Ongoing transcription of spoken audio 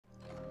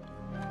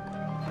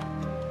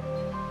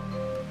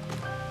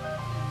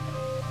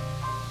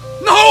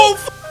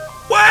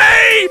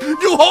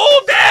You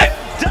hold that?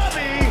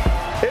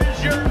 Dubby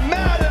is your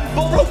Madden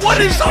Bowl Bro,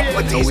 what is up champion.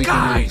 with these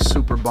guys?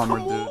 Super bummer,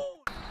 dude.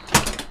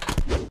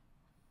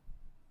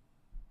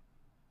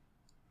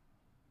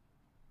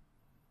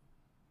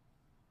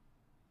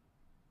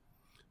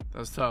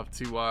 That's tough,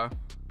 Ty.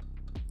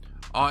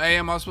 Oh, hey,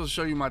 am I supposed to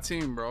show you my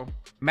team, bro?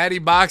 Matty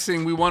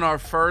Boxing, we won our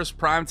first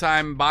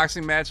primetime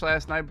boxing match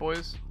last night,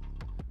 boys.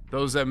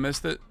 Those that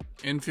missed it,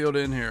 infield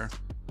in here.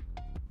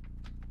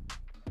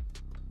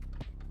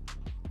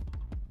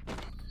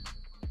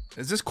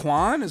 Is this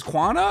Quan? Is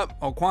Quan up?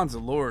 Oh, Quan's the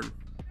Lord.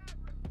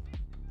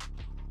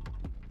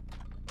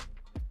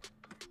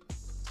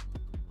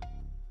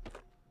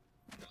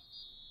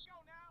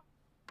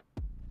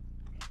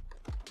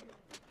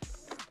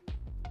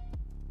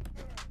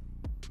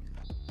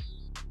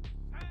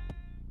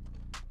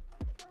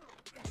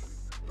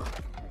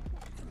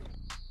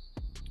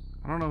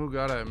 I don't know who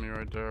got at me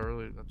right there.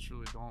 I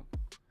truly don't.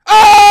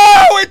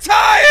 Oh, we're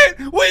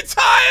tying! We're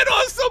tying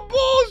on some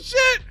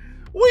bullshit!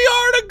 We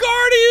are the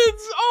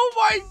Guardians! Oh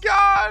my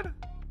god!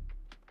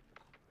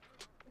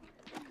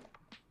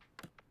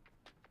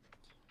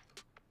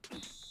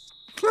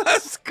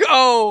 Let's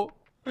go!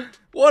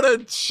 What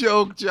a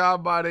choke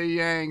job by the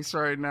Yanks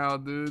right now,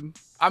 dude.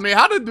 I mean,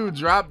 how did dude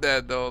drop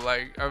that though?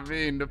 Like, I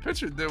mean, the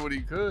pitcher did what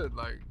he could.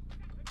 Like,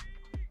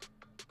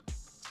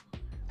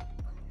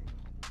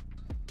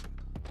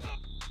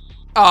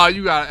 oh,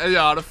 you got it.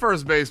 Yo, the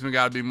first baseman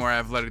got to be more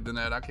athletic than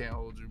that. I can't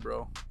hold you,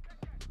 bro.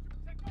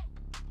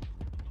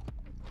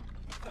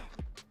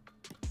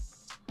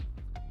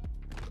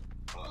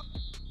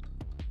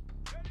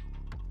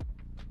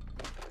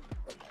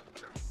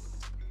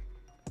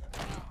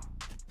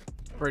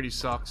 Brady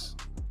sucks.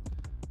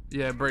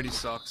 Yeah, Brady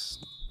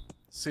sucks.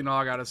 Seen all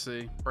I gotta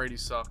see. Brady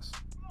sucks.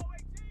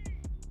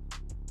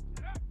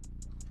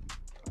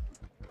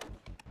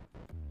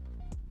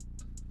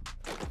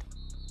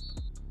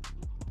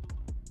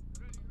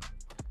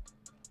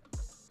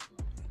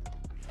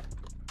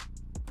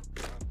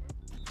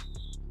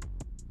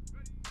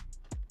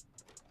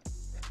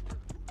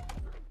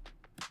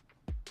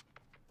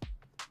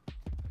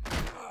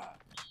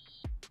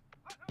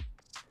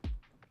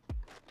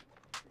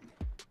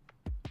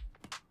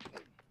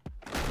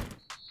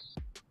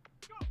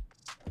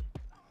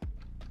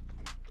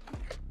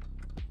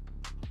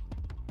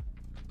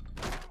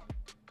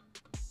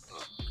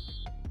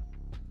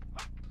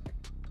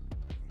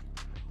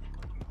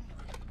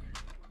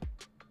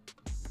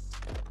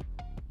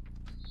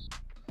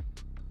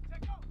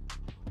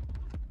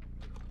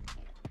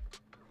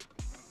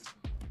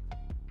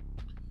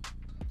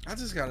 I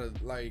just gotta,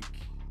 like,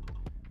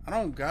 I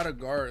don't gotta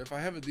guard. If I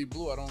have a deep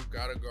blue, I don't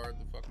gotta guard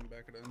the fucking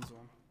back of the end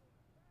zone.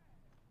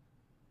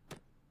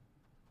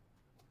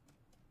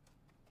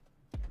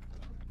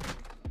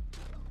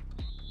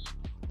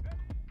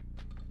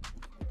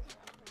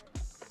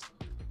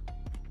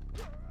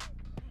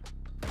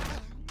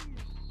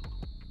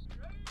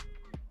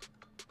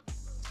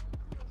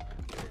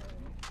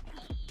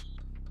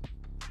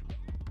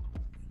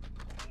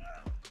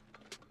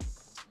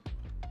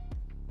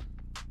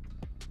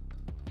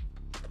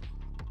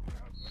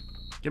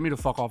 Get me the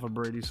fuck off of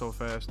Brady so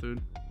fast, dude.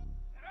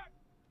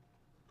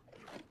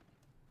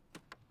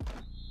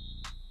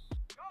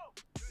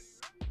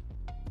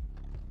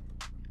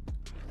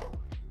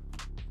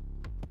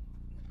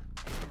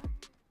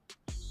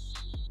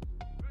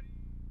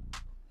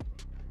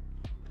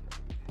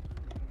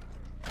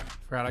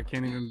 Brad, I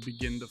can't even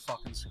begin to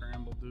fucking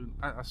scramble, dude.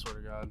 I swear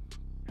to God.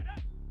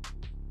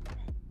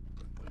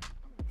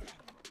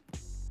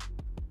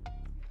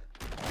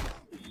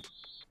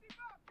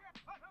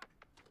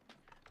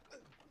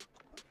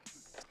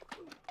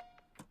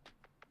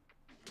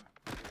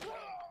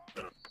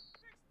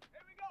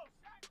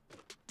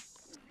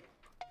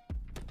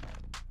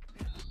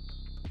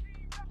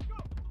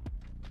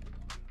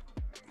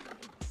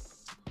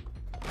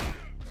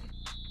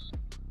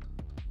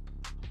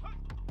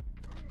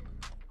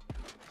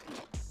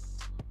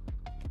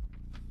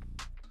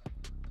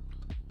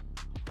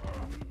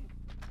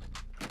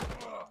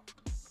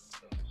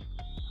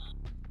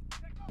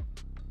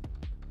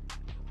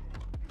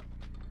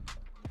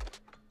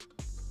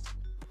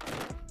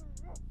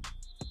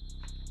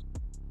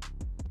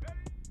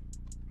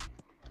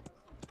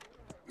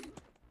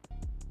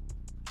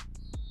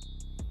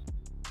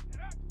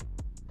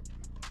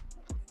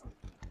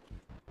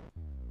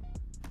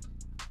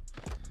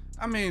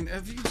 I mean,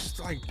 if you just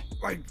like,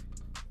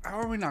 how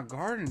are we not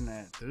guarding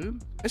that,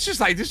 dude? It's just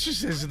like, this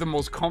just is the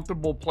most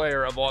comfortable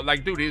player of all.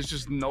 Like, dude, there's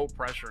just no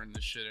pressure in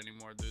this shit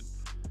anymore, dude.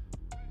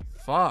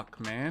 Fuck,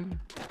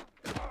 man.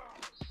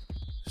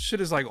 This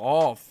shit is like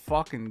all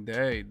fucking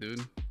day,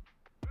 dude.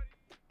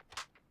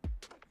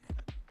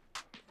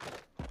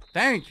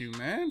 Thank you,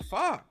 man.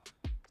 Fuck.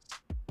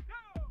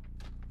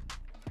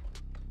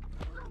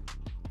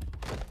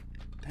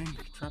 Dang, you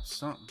dropped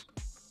something.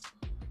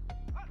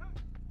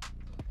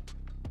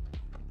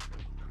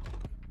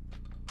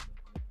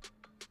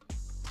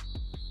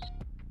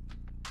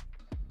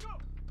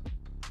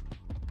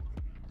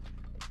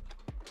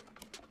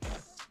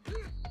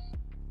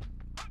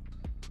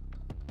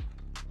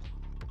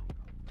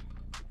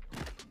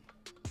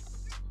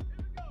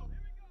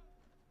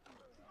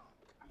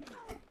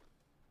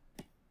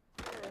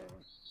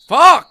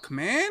 Fuck,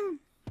 man.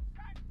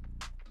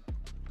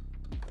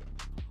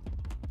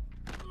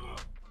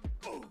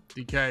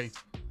 DK.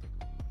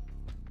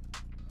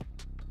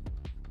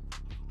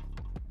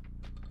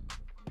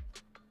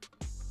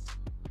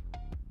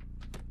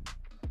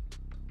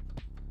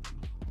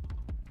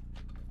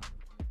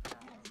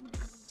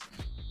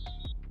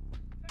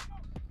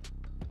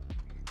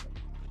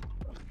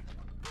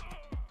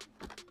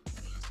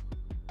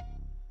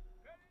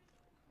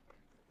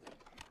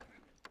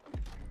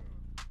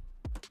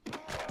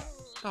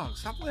 Dog,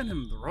 stop letting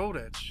him throw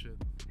that shit.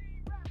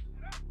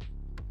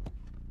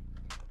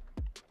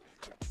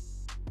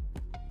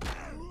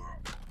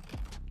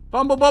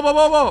 Bumble, bumble,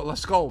 bumble.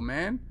 Let's go,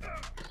 man.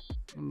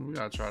 We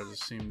gotta try to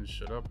just seam this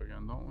shit up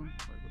again, don't we? Like,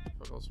 what the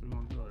fuck else we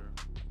gonna do here?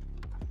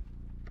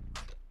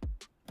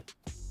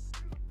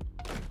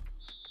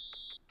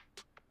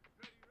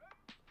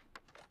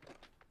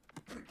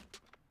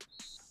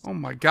 Oh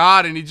my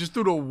god, and he just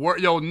threw the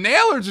worst. Yo,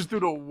 Naylor just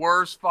threw the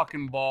worst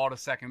fucking ball to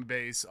second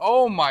base.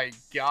 Oh my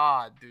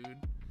god, dude.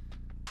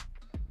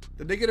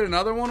 Did they get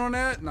another one on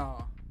that?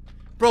 No.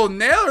 Bro,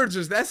 Naylor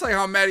just, that's like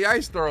how Matty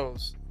Ice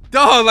throws.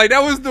 Dog, like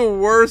that was the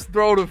worst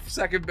throw to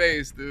second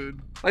base, dude.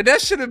 Like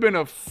that should have been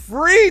a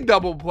free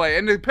double play.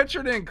 And the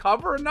pitcher didn't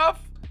cover enough?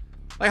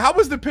 Like how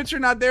was the pitcher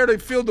not there to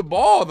field the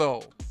ball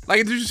though?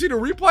 Like did you see the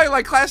replay?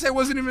 Like Class A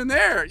wasn't even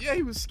there. Yeah,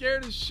 he was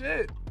scared as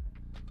shit.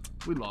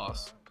 We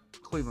lost.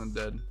 Cleveland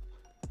dead.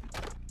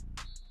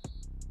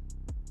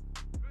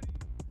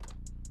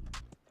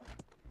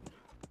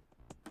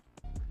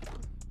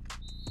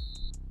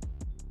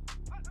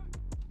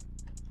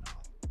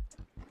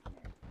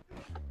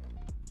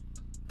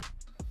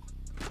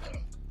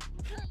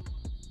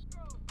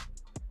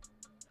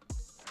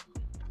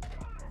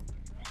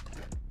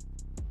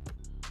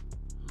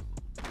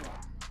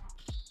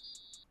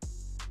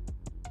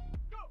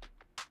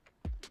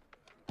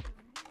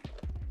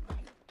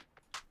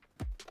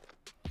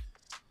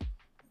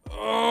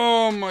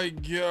 Oh my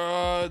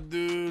god,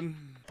 dude.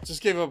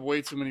 Just gave up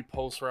way too many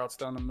post routes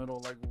down the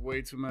middle. Like,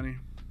 way too many.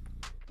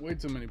 Way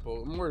too many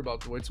posts. I'm worried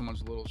about way too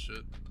much little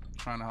shit.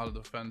 Trying to how to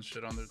defend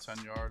shit under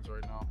 10 yards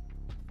right now.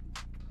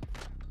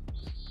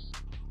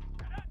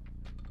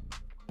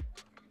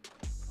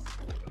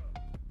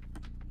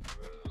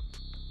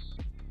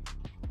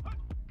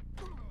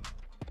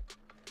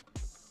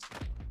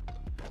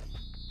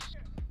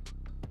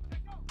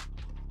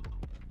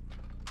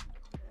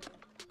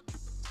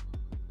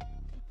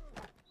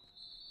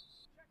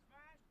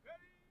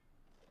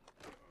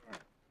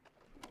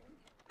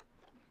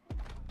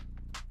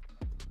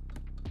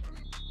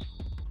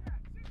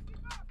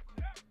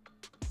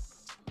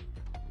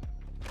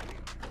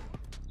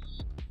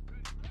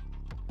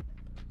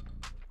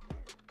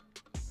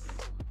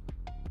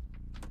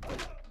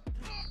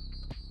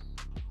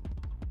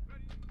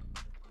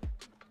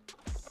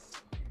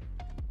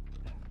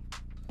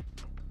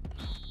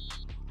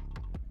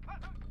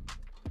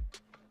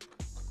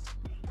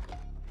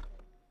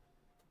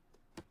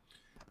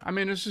 I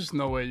mean, there's just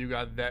no way you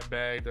got that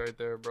bagged right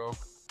there, bro.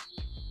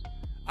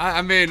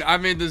 I mean,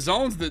 the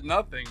zones did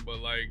nothing, but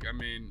like, I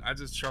mean, I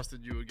just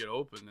trusted you would get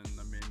open, and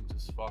I mean,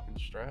 just fucking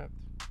strapped.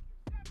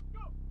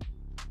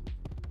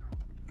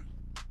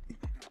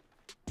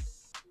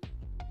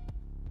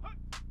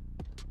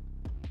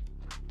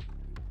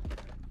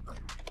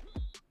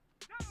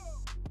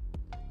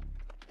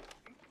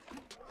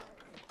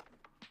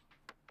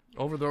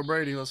 Overthrow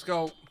Brady, let's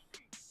go.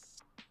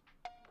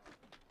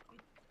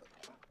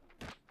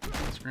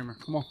 Screamer,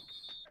 come on.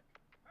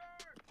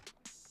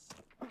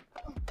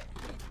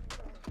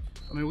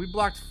 I mean, we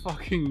blocked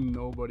fucking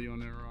nobody on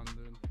that run,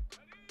 dude.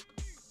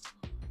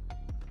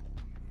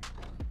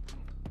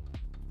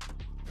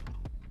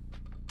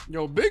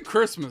 Yo, big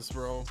Christmas,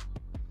 bro.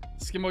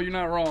 Skimbo, you're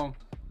not wrong.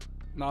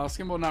 Nah,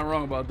 Skimbo not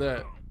wrong about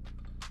that.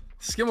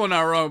 Skimbo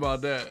not wrong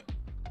about that.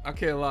 I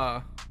can't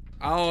lie.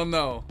 I don't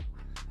know.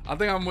 I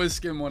think I'm with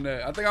Skim on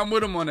that. I think I'm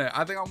with him on that.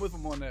 I think I'm with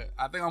him on that.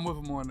 I think I'm with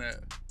him on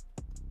that.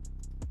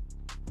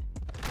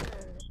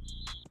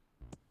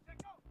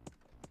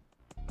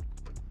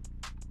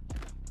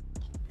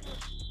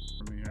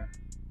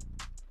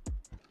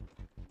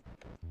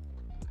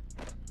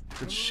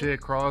 Good shit,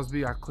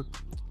 Crosby. I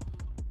clicked.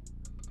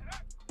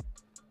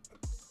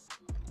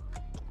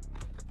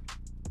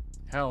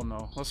 Hell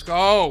no. Let's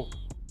go.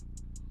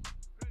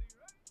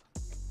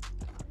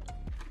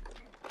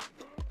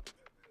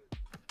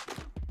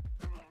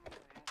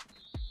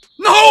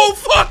 No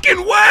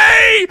fucking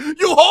way!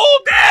 You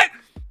hold that!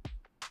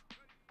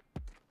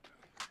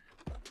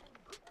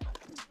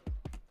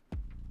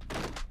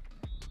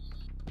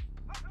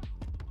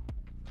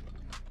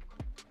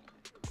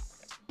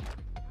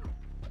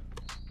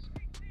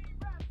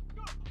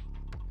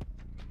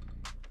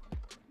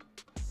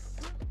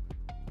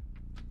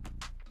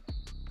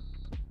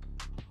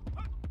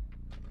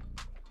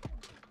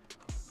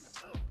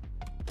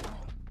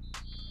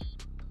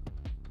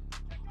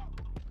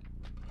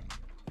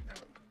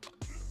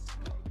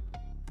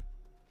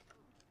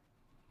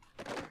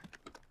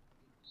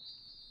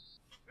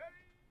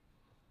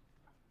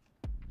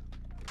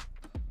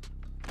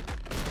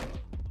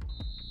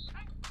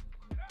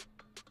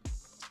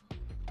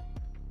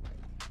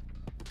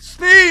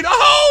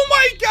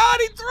 my God,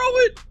 he threw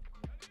it.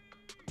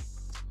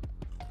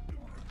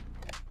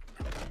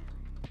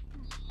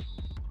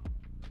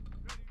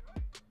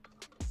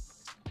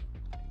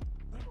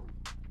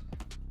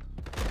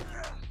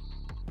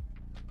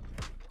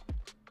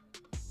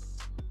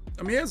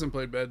 I mean, he hasn't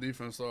played bad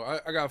defense, though.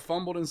 I got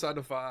fumbled inside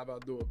the 5. I'll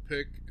do a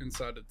pick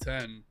inside the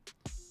 10.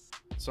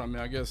 So, I mean,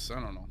 I guess, I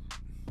don't know.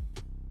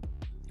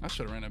 I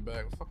should have ran it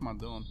back. What the fuck am I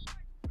doing?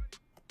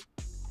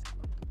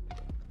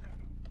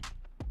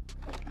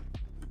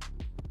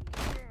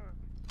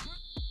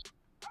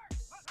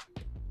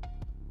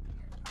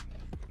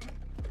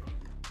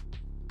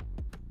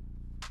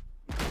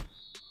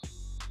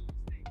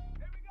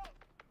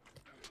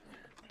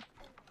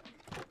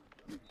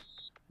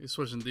 He's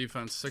switching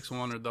defense,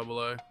 6-1 or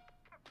double A.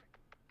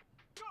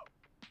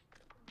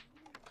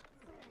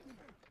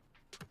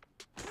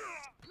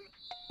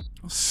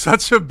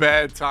 Such a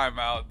bad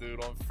timeout,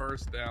 dude, on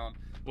first down.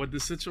 With the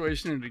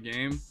situation in the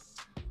game,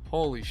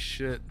 holy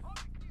shit.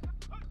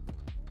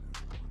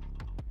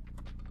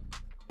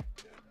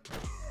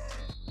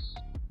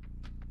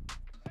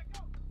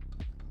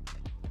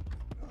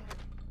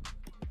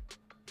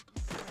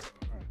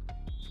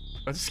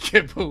 I just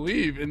can't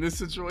believe in this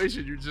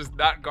situation you're just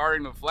not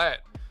guarding the flat.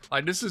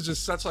 Like, this is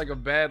just such like a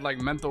bad like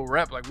mental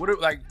rep. Like, what?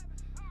 Like,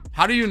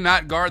 how do you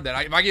not guard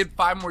that? If I get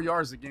 5 more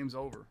yards, the game's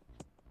over.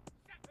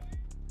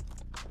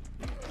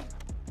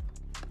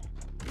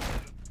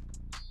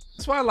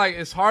 That's why, like,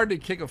 it's hard to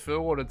kick a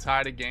field goal to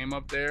tie the game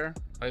up there.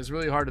 Like, it's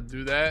really hard to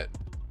do that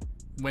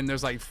when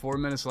there's like 4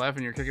 minutes left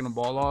and you're kicking the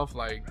ball off.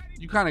 Like,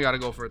 you kind of got to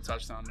go for a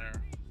touchdown there.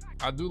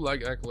 I do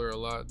like Eckler a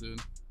lot,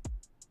 dude.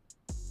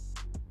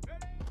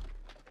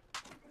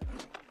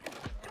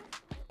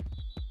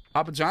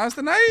 Papa John's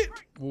tonight?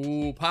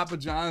 Ooh, Papa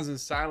John's in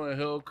Silent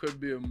Hill could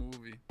be a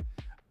movie.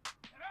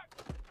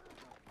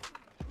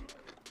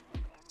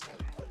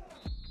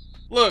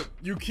 Look,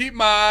 you keep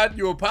mod,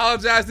 you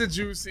apologize to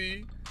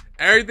Juicy.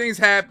 Everything's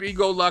happy,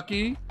 go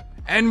lucky,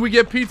 and we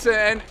get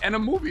pizza and a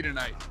movie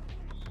tonight.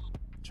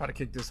 Try to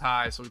kick this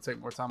high so we take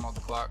more time off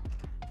the clock.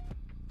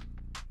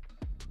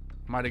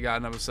 Might have got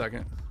another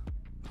second.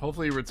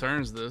 Hopefully he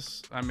returns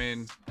this. I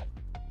mean,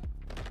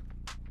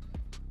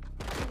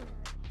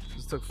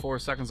 just took 4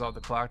 seconds off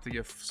the clock to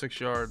get 6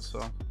 yards,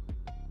 so.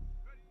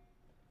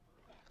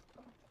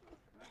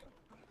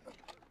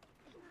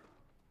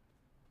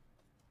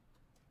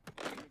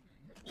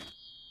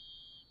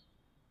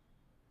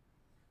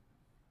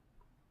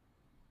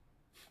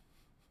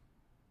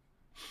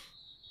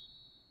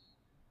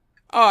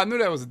 Oh, I knew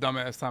that was a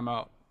dumbass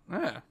timeout.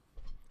 Yeah.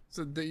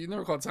 You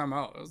never called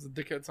timeout. That was a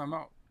dickhead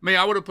timeout. I mean,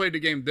 I would have played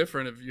the game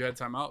different if you had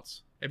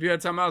timeouts. If you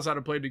had timeouts, I'd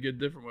have played the game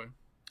different way.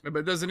 But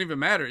it doesn't even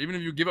matter. Even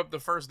if you give up the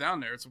first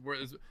down there, it's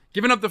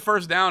giving up the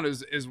first down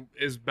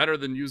is better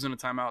than using a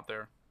timeout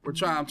there. I'm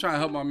trying to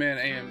help my man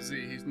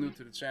AMZ. He's new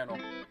to the channel.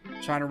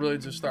 Trying to really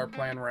just start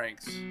playing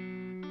ranks.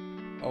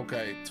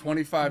 Okay,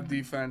 25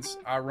 defense.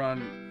 I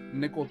run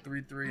nickel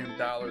 3-3 and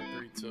dollar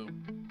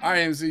 3-2. All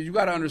right, MZ, you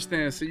got to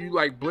understand. So you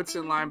like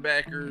blitzing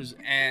linebackers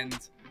and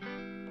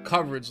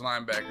coverage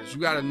linebackers. You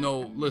got to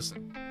know,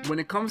 listen, when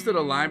it comes to the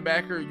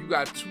linebacker, you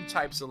got 2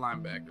 types of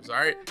linebackers, all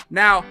right?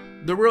 Now,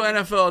 the real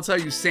NFL will tell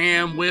you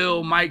Sam,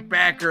 Will, Mike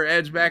backer,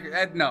 edge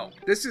backer. No,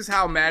 this is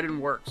how Madden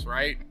works,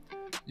 right?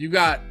 You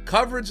got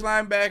coverage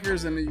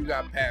linebackers and then you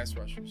got pass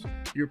rushers.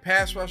 Your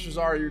pass rushers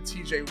are your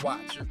TJ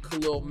Watts, your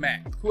Khalil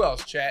Mack. Who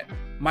else, chat?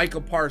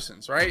 Micah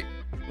Parsons, right?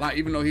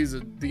 Even though he's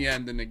the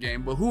end in the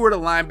game. But who are the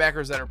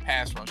linebackers that are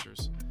pass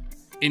rushers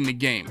in the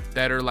game?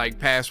 That are like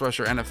pass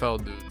rusher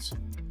NFL dudes?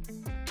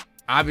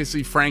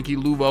 Obviously, Frankie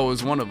Luvo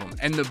is one of them.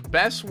 And the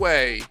best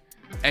way,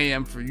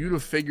 AM, for you to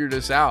figure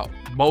this out,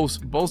 Bose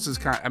is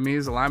kind of, I mean,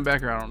 he's a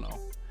linebacker, I don't know.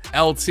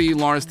 LT,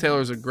 Lawrence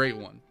Taylor is a great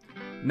one.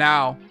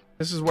 Now,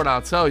 this is what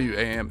I'll tell you,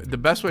 AM. The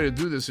best way to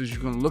do this is you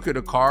can look at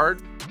a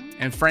card,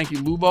 and Frankie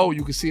Luvo,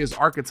 you can see his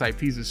archetype.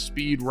 He's a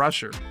speed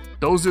rusher.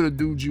 Those are the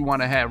dudes you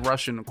want to have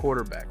rushing the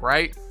quarterback,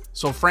 right?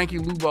 So Frankie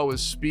Luvo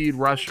is speed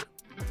rusher.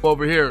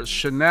 Over here,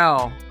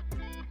 Chanel,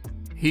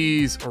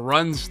 he's a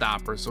run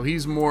stopper. So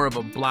he's more of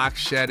a block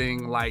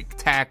shedding, like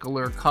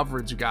tackler,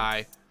 coverage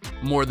guy,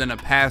 more than a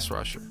pass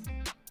rusher.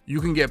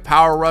 You can get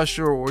power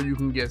rusher or you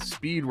can get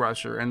speed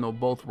rusher, and they'll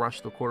both rush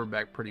the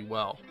quarterback pretty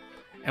well.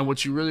 And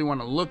what you really want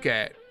to look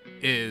at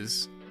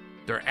is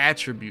their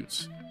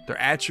attributes. Their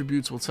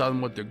attributes will tell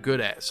them what they're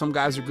good at. Some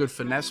guys are good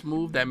finesse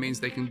move. That means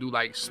they can do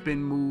like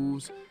spin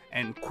moves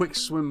and quick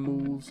swim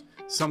moves.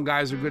 Some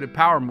guys are good at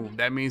power move.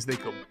 That means they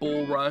could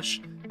bull rush.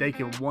 They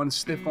can one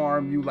stiff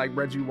arm you like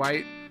Reggie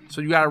White.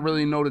 So you got to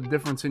really know the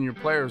difference in your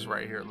players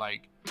right here.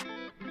 Like,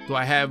 do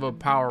I have a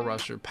power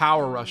rusher?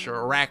 Power rusher,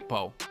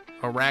 Arakpo.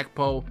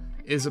 Arakpo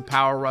is a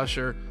power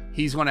rusher.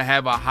 He's going to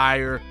have a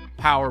higher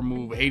power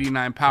move,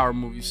 89 power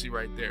move you see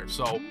right there.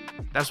 So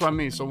that's what I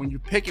mean. So when you're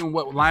picking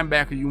what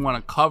linebacker you want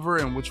to cover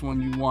and which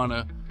one you want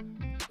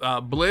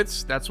to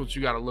blitz, that's what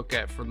you got to look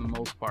at for the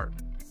most part.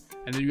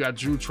 And then you got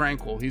Drew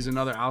Tranquil. He's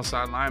another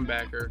outside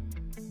linebacker,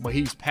 but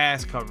he's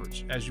pass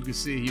coverage. As you can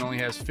see, he only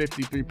has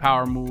 53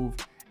 power move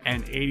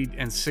and 80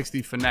 and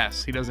 60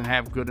 finesse. He doesn't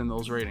have good in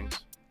those ratings.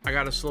 I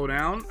gotta slow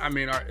down. I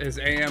mean,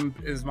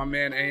 is my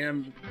man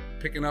AM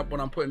picking up what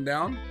I'm putting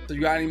down? So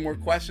you got any more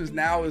questions?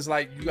 Now is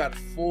like you got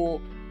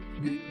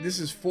this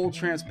is full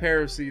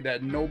transparency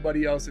that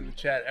nobody else in the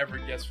chat ever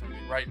gets from me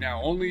right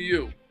now. Only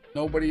you,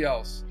 nobody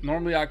else.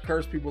 Normally I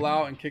curse people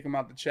out and kick them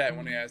out the chat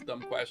when they ask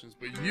dumb questions,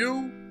 but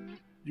you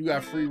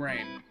got free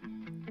reign.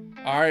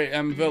 All right,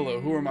 M Villa,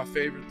 who are my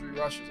favorite 3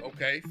 rushers?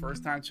 Okay,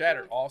 first time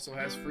chatter also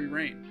has free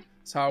reign.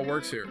 That's how it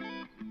works here.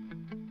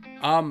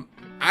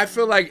 I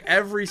feel like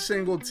every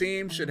single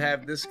team should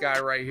have this guy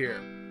right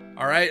here.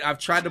 All right, I've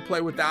tried to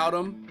play without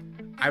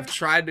him. I've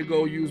tried to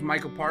go use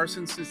Michael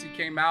Parsons since he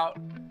came out.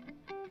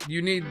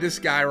 You need this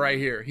guy right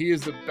here. He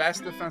is the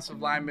best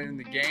defensive lineman in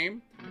the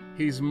game.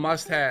 He's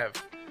must have.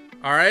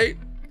 All right,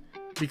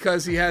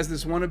 because he has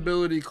this one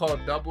ability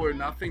called double or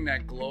nothing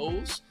that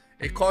glows.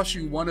 It costs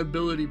you 1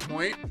 ability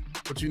point,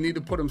 but you need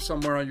to put him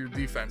somewhere on your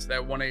defense,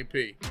 that 1 AP.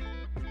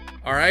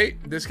 All right,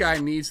 this guy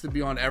needs to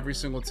be on every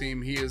single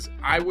team. He is,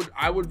 I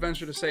would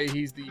venture to say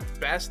he's the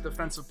best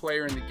defensive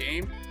player in the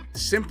game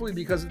simply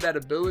because of that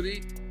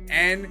ability,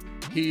 and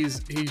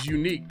he's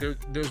unique.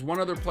 There's one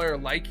other player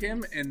like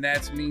him, and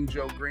that's Mean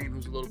Joe Green,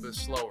 who's a little bit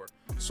slower.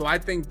 So I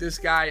think this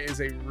guy is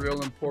a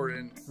real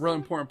important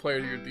player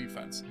to your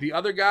defense. The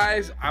other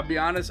guys, I'll be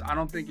honest, I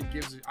don't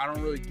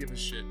really give a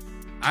shit.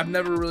 I've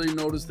never really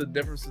noticed the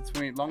difference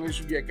between, as long as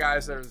you get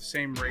guys that are the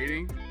same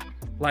rating.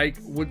 Like,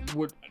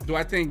 do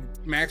I think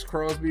Max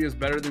Crosby is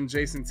better than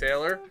Jason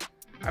Taylor?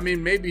 I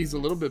mean, maybe he's a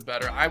little bit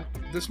better.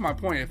 This is my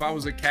point. If I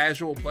was a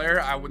casual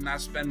player, I would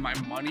not spend my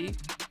money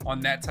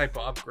on that type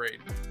of upgrade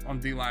on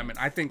D linemen.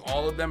 I think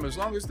all of them, as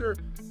long as they're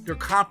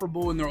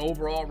comparable in their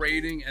overall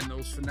rating and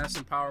those finesse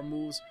and power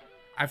moves,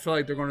 I feel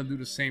like they're going to do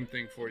the same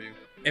thing for you.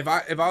 If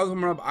I was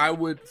coming up, I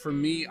would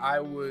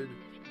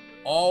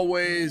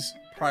always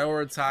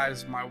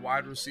prioritize my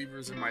wide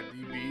receivers and my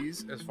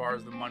DBs as far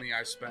as the money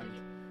I spend,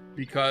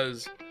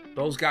 because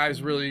those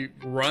guys really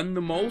run the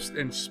most,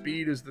 and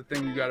speed is the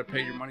thing you got to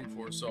pay your money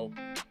for. So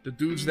the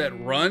dudes that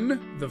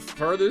run the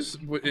furthest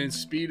and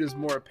speed is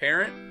more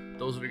apparent,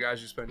 those are the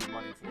guys you spend your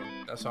money for.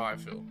 That's how I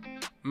feel.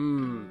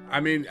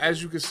 I mean,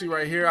 as you can see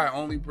right here, I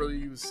only really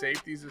use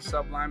safeties as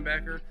sub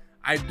linebacker.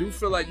 I do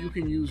feel like you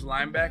can use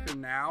linebackers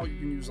now,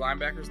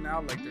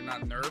 like they're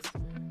not nerfed.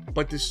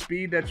 But the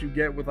speed that you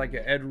get with like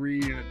an Ed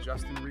Reed and a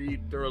Justin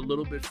Reed, they're a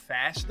little bit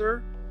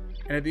faster.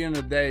 And at the end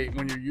of the day,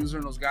 when you're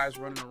using those guys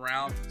running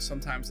around,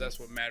 sometimes that's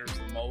what matters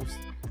the most.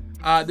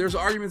 There's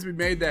arguments to be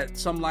made that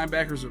some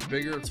linebackers are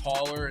bigger,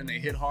 taller, and they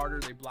hit harder,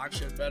 they block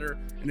shit better.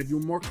 And if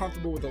you're more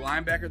comfortable with the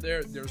linebacker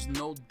there's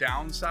no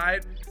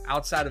downside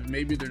outside of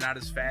maybe they're not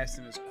as fast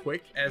and as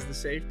quick as the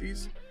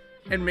safeties.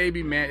 And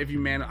maybe,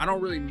 I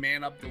don't really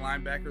man up the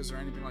linebackers or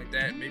anything like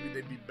that. Maybe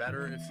they'd be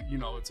better if,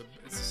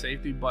 it's a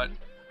safety, but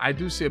I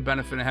do see a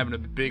benefit in having a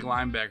big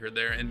linebacker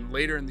there. And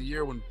later in the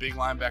year, when big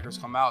linebackers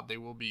come out, they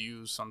will be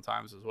used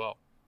sometimes as well.